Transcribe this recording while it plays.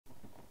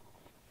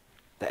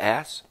The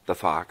Ass, the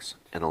Fox,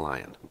 and the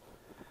Lion.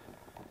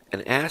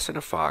 An ass and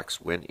a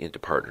fox went into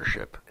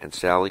partnership and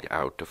sallied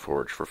out to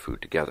forage for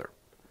food together.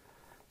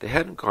 They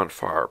hadn't gone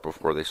far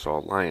before they saw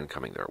a lion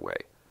coming their way,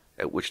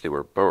 at which they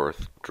were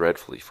both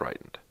dreadfully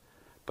frightened.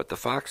 But the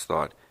fox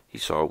thought he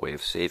saw a way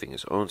of saving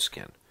his own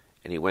skin,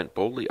 and he went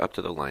boldly up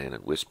to the lion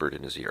and whispered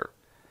in his ear,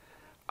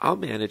 "I'll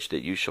manage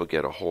that you shall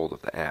get a hold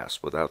of the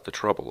ass without the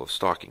trouble of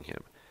stalking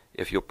him,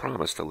 if you'll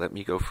promise to let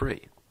me go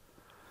free."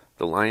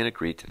 The lion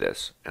agreed to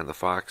this, and the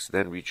fox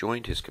then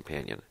rejoined his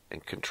companion,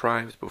 and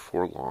contrived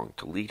before long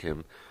to lead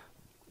him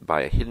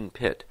by a hidden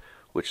pit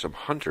which some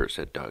hunters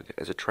had dug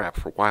as a trap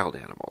for wild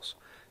animals,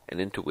 and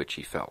into which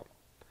he fell.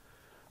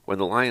 When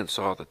the lion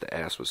saw that the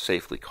ass was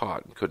safely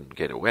caught and couldn't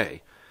get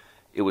away,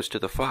 it was to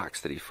the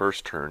fox that he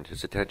first turned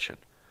his attention,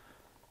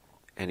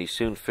 and he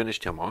soon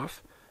finished him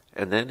off,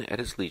 and then at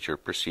his leisure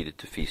proceeded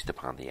to feast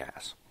upon the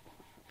ass.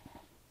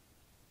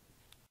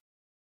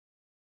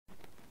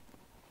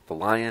 The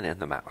Lion and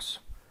the Mouse.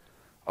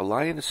 A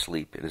lion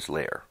asleep in his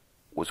lair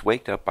was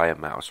waked up by a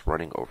mouse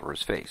running over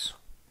his face.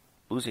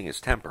 Losing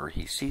his temper,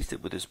 he seized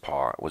it with his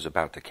paw and was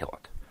about to kill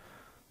it.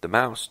 The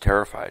mouse,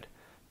 terrified,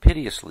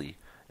 piteously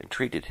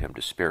entreated him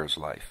to spare his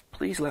life.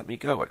 "Please let me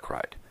go," it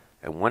cried,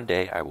 "and one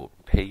day I will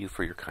pay you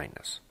for your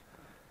kindness."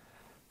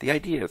 The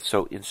idea of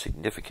so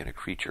insignificant a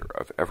creature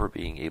of ever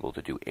being able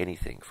to do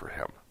anything for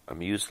him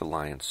amused the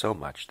lion so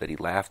much that he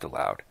laughed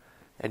aloud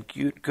and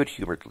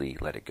good-humoredly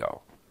let it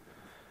go.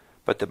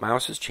 But the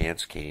mouse's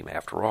chance came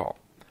after all.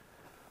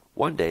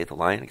 One day the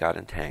lion got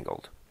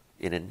entangled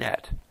in a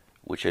net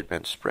which had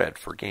been spread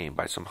for game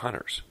by some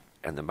hunters,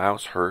 and the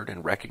mouse heard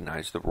and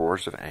recognized the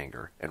roars of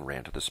anger and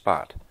ran to the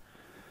spot.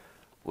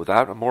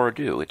 Without more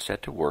ado, it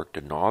set to work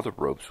to gnaw the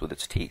ropes with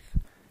its teeth,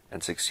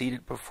 and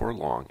succeeded before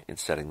long in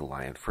setting the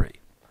lion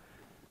free.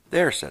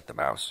 "There," said the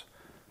mouse,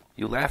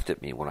 "you laughed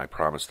at me when I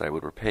promised I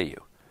would repay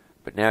you,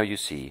 but now you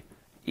see,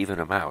 even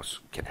a mouse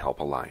can help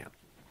a lion."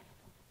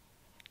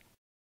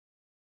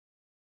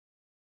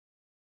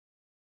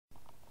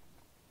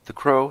 The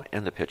Crow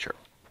and the Pitcher.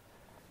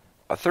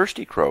 A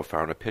thirsty crow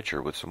found a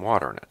pitcher with some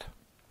water in it,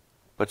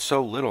 but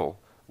so little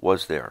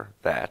was there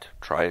that,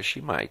 try as she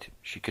might,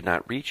 she could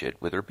not reach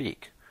it with her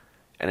beak,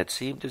 and it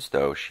seemed as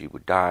though she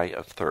would die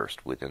of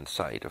thirst within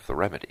sight of the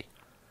remedy.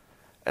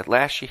 At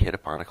last she hit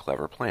upon a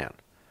clever plan.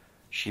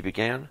 She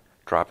began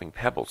dropping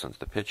pebbles into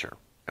the pitcher,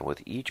 and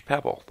with each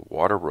pebble the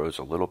water rose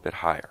a little bit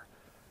higher,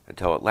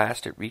 until at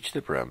last it reached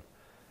the brim,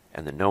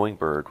 and the knowing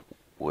bird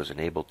was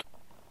enabled to...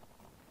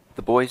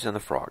 The Boys and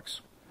the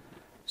Frogs.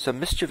 Some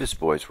mischievous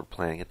boys were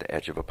playing at the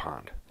edge of a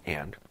pond,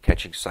 and,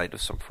 catching sight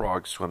of some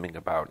frogs swimming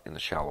about in the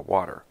shallow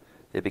water,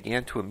 they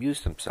began to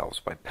amuse themselves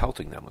by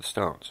pelting them with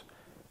stones,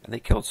 and they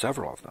killed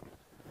several of them.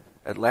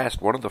 At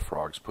last one of the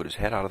frogs put his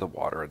head out of the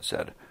water and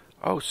said,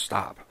 "Oh,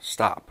 stop,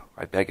 stop,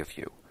 I beg of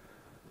you.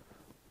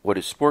 What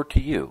is sport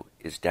to you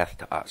is death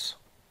to us."